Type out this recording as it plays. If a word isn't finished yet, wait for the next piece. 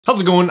How's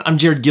it going? I'm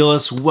Jared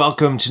Gillis.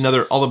 Welcome to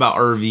another All About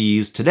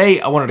RVs. Today,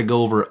 I wanted to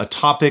go over a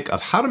topic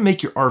of how to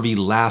make your RV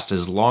last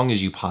as long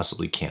as you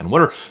possibly can.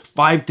 What are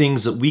 5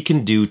 things that we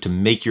can do to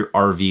make your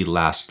RV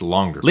last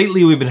longer?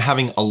 Lately, we've been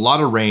having a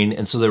lot of rain,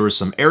 and so there were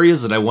some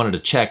areas that I wanted to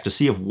check to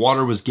see if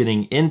water was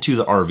getting into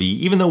the RV,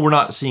 even though we're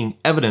not seeing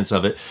evidence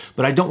of it,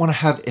 but I don't want to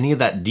have any of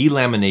that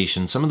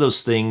delamination, some of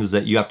those things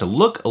that you have to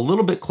look a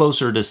little bit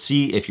closer to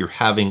see if you're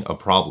having a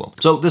problem.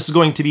 So this is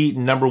going to be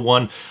number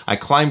 1. I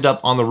climbed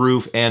up on the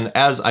roof, and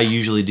as I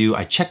usually do,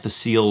 I check the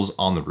seals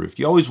on the roof.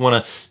 You always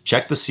want to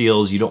check the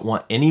seals. You don't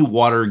want any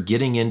water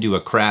getting into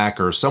a crack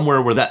or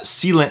somewhere where that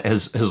sealant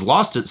has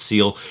lost its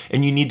seal,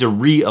 and you need to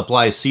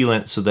reapply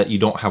sealant so that you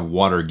don't have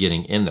water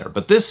getting in there.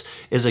 But this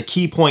is a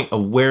key point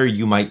of where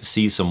you might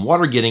see some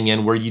water getting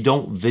in where you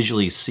don't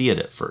visually see it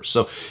at first.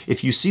 So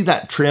if you see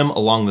that trim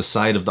along the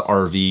side of the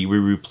RV, we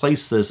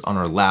replaced this on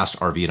our last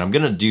RV, and I'm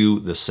going to do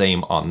the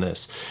same on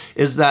this,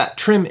 is that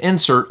trim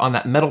insert on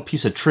that metal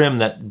piece of trim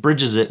that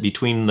bridges it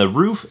between the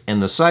roof and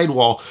the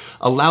sidewall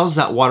allows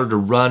that water to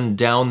run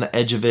down the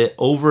edge of it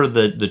over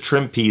the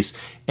trim piece,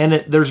 and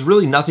there's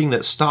really nothing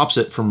that stops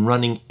it from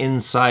running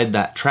inside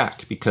that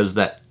track because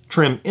that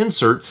trim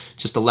insert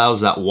just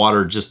allows that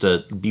water just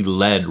to be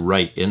led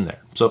right in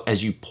there. So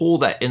as you pull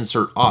that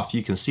insert off,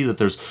 you can see that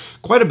there's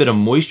quite a bit of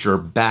moisture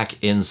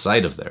back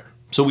inside of there.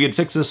 So we had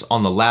fixed this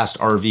on the last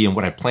RV, and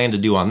what I plan to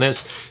do on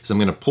this is I'm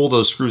gonna pull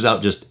those screws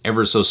out just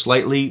ever so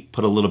slightly,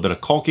 put a little bit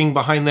of caulking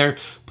behind there,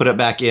 put it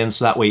back in,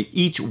 so that way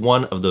each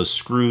one of those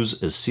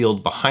screws is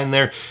sealed behind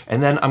there.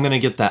 And then I'm gonna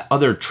get that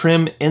other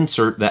trim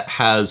insert that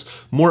has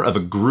more of a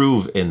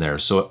groove in there.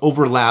 So it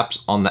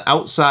overlaps on the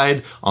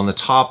outside, on the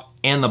top,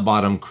 and the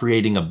bottom,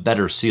 creating a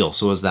better seal.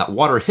 So as that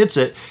water hits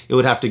it, it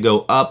would have to go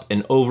up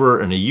and over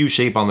in a U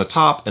shape on the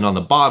top, and on the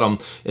bottom,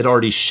 it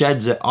already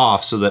sheds it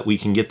off so that we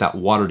can get that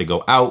water to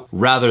go out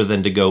rather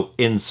than to go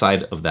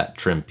inside of that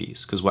trim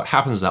piece. Because what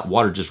happens is that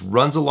water just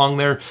runs along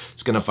there,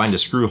 it's gonna find a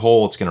screw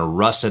hole, it's gonna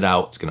rust it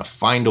out, it's gonna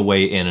find a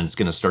way in, and it's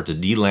gonna start to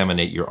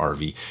delaminate your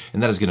RV.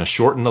 And that is gonna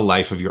shorten the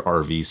life of your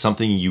RV,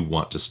 something you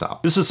want to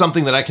stop. This is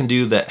something that I can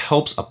do that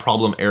helps a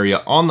problem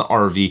area on the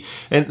RV,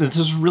 and this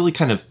is really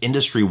kind of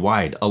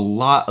industry-wide. A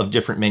lot of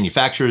different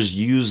manufacturers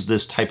use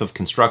this type of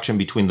construction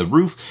between the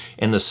roof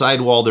and the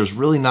sidewall. There's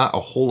really not a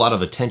whole lot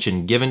of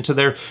attention given to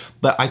there,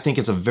 but I think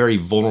it's a very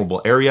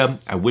vulnerable area.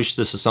 I wish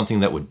this is something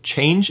that would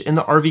change in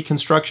the RV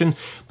construction,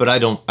 but I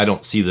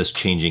don't see this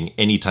changing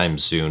anytime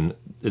soon.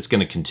 It's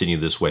going to continue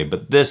this way,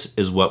 but this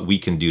is what we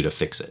can do to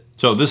fix it.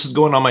 So this is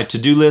going on my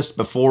to-do list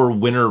before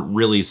winter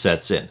really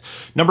sets in.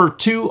 Number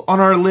 2 on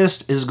our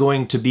list is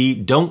going to be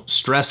don't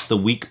stress the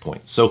weak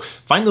points. So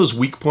find those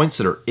weak points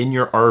that are in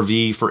your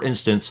RV. For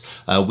instance,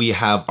 we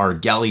have our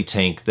galley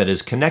tank that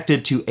is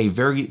connected to a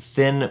very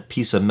thin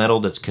piece of metal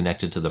that's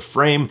connected to the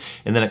frame,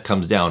 and then it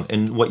comes down.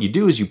 And what you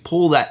do is you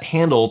pull that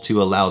handle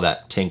to allow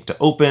that tank to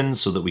open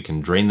so that we can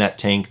drain that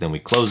tank, then we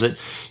close it.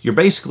 You're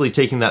basically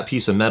taking that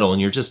piece of metal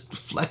and you're just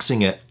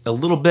flexing it a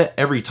little bit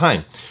every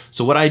time.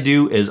 So what I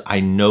do is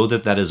I know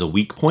that that is a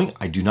weak point.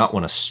 I do not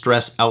want to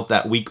stress out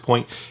that weak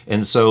point.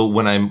 And so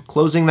when I'm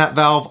closing that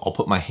valve, I'll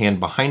put my hand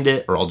behind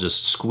it, or I'll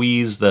just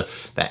squeeze that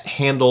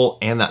handle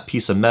and that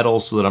piece of metal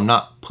so that I'm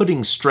not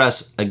putting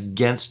stress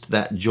against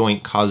that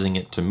joint, causing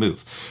it to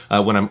move.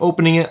 When I'm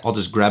opening it, I'll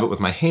just grab it with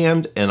my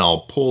hand and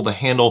I'll pull the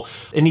handle.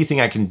 Anything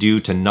I can do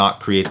to not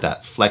create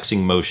that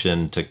flexing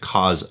motion to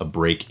cause a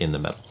break in the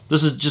metal.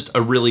 This is just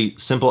a really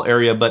simple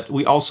area, but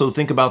we also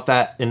think about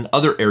that in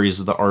other areas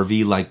of the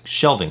RV, like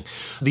shelving.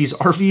 These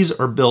RVs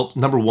are built,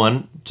 number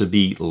 1, to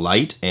be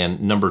light,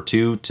 and number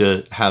 2,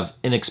 to have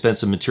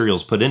inexpensive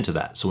materials put into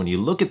that. So when you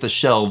look at the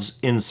shelves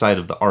inside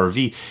of the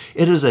RV,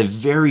 it is a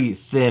very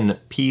thin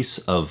piece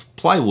of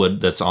plywood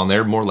that's on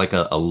there, more like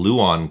a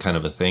luan kind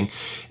of a thing.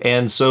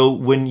 And so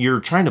when you're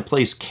trying to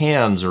place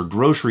cans or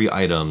grocery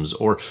items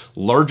or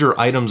larger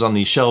items on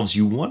these shelves,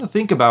 you want to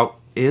think about,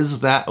 is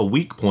that a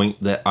weak point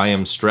that I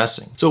am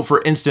stressing? So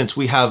for instance,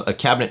 we have a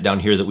cabinet down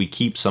here that we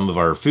keep some of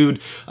our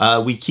food.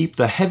 We keep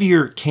the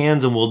heavier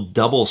cans, and we'll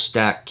double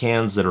stack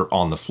cans that are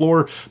on the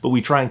floor, but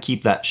we try and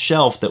keep that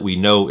shelf that we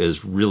know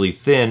is really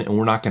thin, and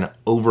we're not gonna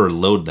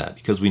overload that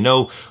because we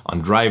know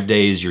on drive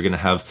days, you're gonna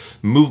have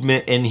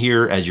movement in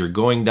here as you're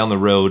going down the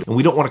road, and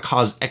we don't wanna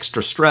cause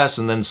extra stress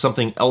and then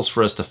something else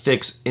for us to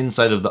fix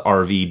inside of the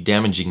RV,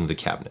 damaging the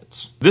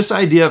cabinets. This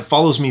idea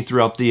follows me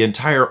throughout the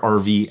entire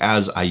RV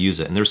as I use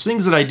it, and there's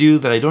things that I do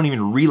that I don't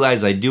even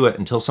realize I do it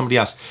until somebody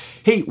asks,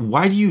 hey,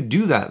 why do you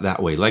do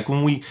that way? Like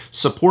when we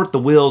support the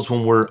wheels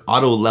when we're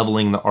auto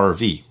leveling the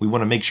RV, we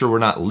want to make sure we're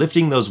not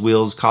lifting those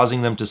wheels,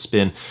 causing them to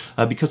spin,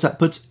 because that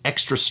puts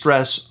extra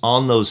stress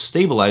on those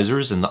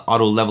stabilizers in the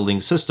auto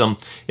leveling system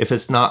if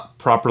it's not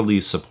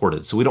properly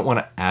supported. So we don't want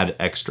to add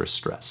extra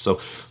stress. So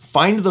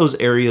find those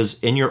areas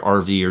in your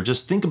RV, or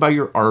just think about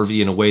your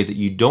RV in a way that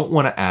you don't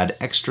want to add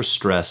extra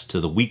stress to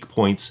the weak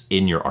points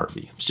in your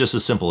RV. It's just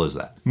as simple as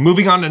that.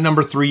 Moving on to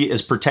number 3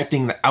 is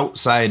protecting the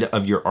outside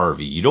of your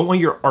RV. You don't want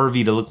your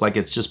RV to look like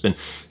it's just been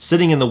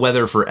sitting in the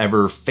weather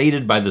forever,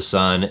 faded by the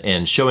sun,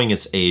 and showing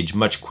its age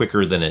much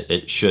quicker than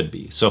it should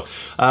be. So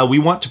we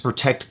want to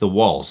protect the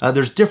walls.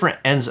 There's different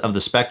ends of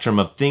the spectrum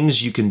of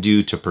things you can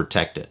do to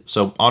protect it.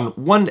 So on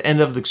one end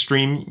of the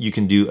extreme, you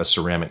can do a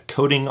ceramic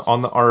coating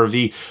on the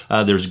RV.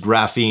 There's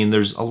graphene.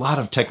 There's a lot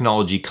of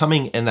technology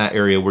coming in that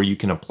area where you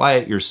can apply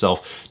it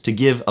yourself to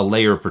give a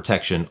layer of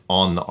protection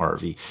on the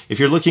RV. If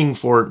you're looking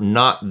for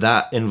not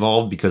that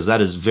involved, because that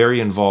is very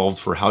involved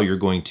for how you're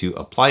going to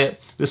apply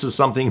it, this is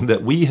something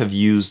that we have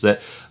used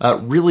that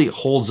really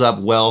holds up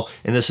well,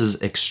 and this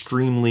is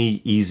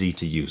extremely easy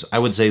to use. I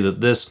would say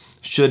that this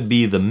should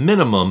be the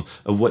minimum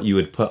of what you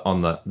would put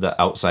on the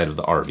outside of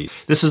the RV.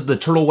 This is the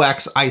Turtle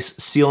Wax Ice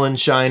Seal and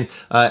Shine.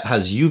 It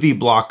has UV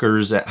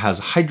blockers, it has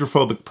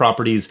hydrophobic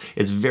properties,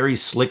 it's very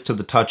slick to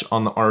the touch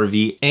on the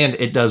RV, and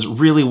it does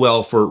really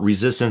well for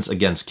resistance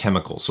against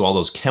chemicals. So all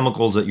those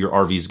chemicals that your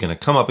RV is gonna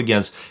come up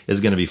against is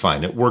gonna be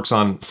fine. It works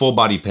on full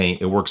body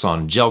paint, it works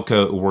on gel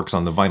coat, it works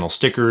on the vinyl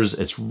stickers.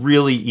 It's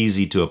really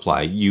easy to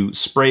apply. You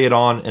spray it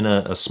on in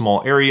a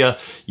small area,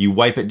 you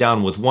wipe it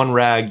down with one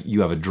rag, you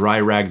have a dry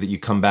rag that you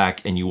come back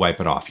and you wipe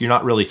it off. You're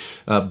not really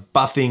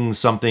buffing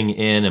something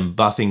in and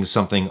buffing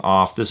something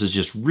off. This is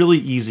just really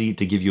easy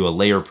to give you a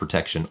layer of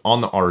protection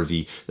on the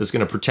RV that's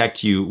going to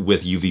protect you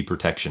with UV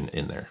protection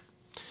in there.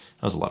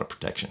 That was a lot of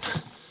protection.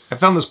 I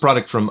found this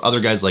product from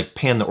other guys like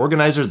Pan the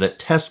Organizer that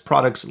test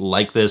products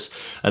like this.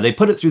 They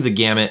put it through the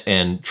gamut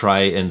and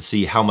try and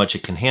see how much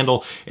it can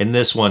handle, and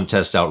this one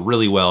tests out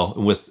really well.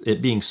 With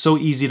it being so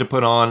easy to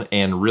put on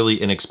and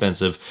really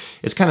inexpensive,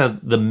 it's kind of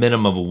the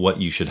minimum of what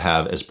you should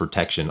have as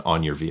protection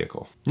on your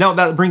vehicle. Now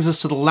that brings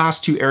us to the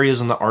last 2 areas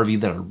in the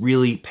RV that I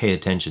really pay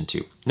attention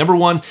to. Number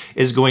 1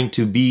 is going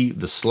to be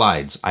the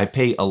slides. I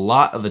pay a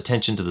lot of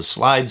attention to the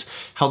slides,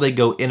 how they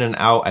go in and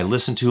out. I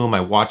listen to them,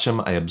 I watch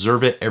them, I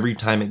observe it every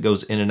time it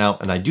goes in and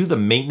out, and I do the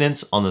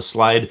maintenance on the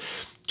slide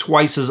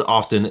twice as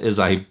often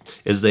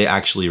as they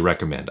actually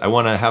recommend. I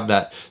want to have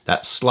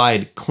that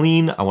slide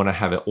clean. I want to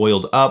have it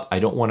oiled up. I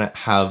don't want to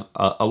have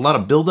a lot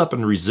of buildup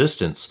and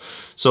resistance.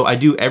 So I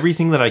do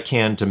everything that I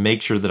can to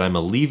make sure that I'm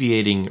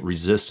alleviating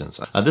resistance.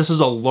 This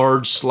is a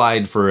large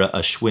slide for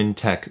a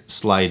Schwinn-Tech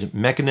slide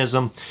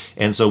mechanism,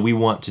 and so we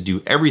want to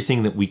do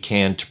everything that we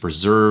can to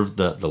preserve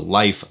the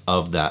life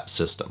of that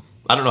system.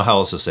 I don't know how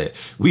else to say it.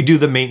 We do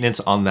the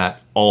maintenance on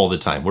that all the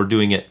time. We're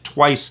doing it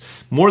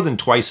more than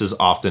twice as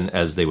often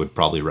as they would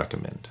probably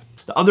recommend.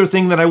 The other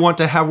thing that I want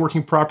to have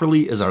working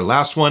properly is our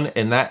last one,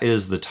 and that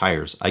is the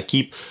tires. I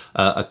keep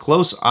a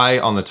close eye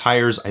on the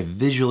tires. I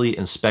visually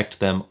inspect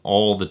them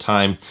all the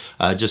time.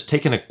 Just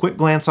taking a quick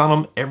glance on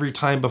them every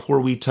time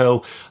before we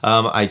tow.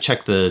 I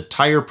check the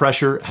tire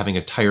pressure. Having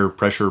a tire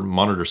pressure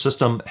monitor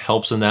system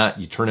helps in that.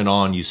 You turn it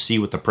on, you see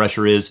what the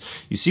pressure is,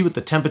 you see what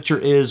the temperature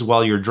is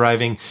while you're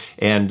driving,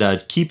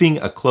 and keeping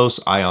a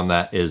close eye on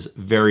that is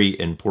very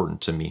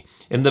important to me.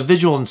 In the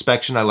visual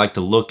inspection, I like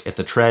to look at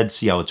the tread,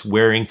 see how it's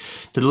wearing,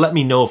 to let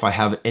me know if I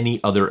have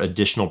any other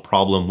additional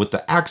problem with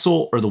the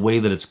axle or the way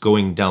that it's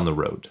going down the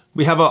road.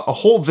 We have a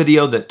whole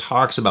video that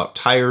talks about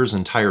tires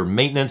and tire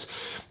maintenance,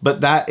 but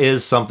that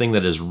is something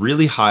that is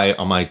really high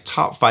on my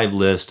top 5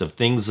 list of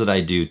things that I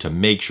do to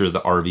make sure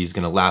the RV is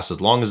going to last as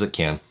long as it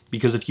can.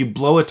 Because if you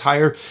blow a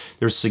tire,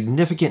 there's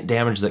significant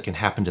damage that can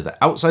happen to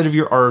the outside of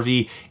your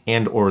RV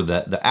and or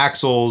the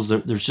axles.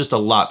 There's just a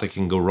lot that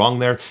can go wrong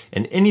there.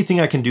 And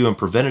anything I can do in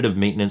preventative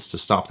maintenance to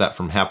stop that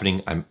from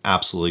happening, I'm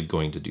absolutely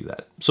going to do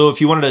that. So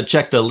if you wanted to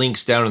check the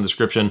links down in the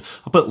description,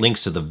 I'll put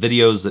links to the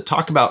videos that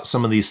talk about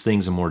some of these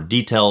things in more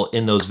detail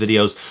in those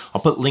videos.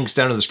 I'll put links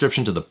down in the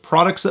description to the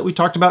products that we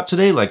talked about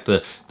today, like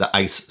the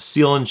Ice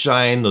Seal and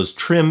Shine, those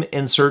trim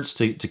inserts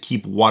to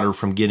keep water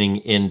from getting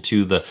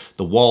into the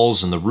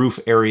walls and the roof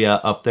area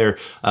up there.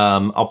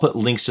 I'll put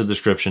links to the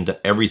description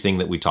to everything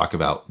that we talk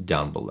about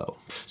down below.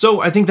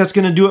 So I think that's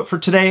going to do it for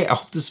today. I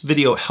hope this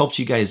video helped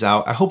you guys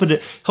out. I hope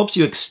it helps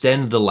you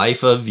extend the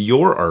life of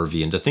your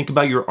RV and to think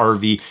about your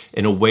RV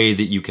in a way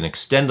that you can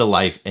extend the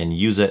life and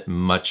use it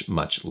much,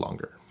 much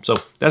longer. So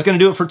that's going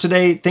to do it for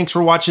today. Thanks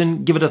for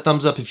watching. Give it a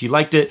thumbs up if you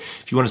liked it.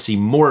 If you want to see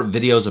more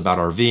videos about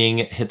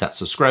RVing, hit that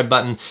subscribe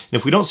button. And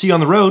if we don't see you on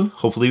the road,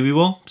 hopefully we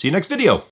will see you next video.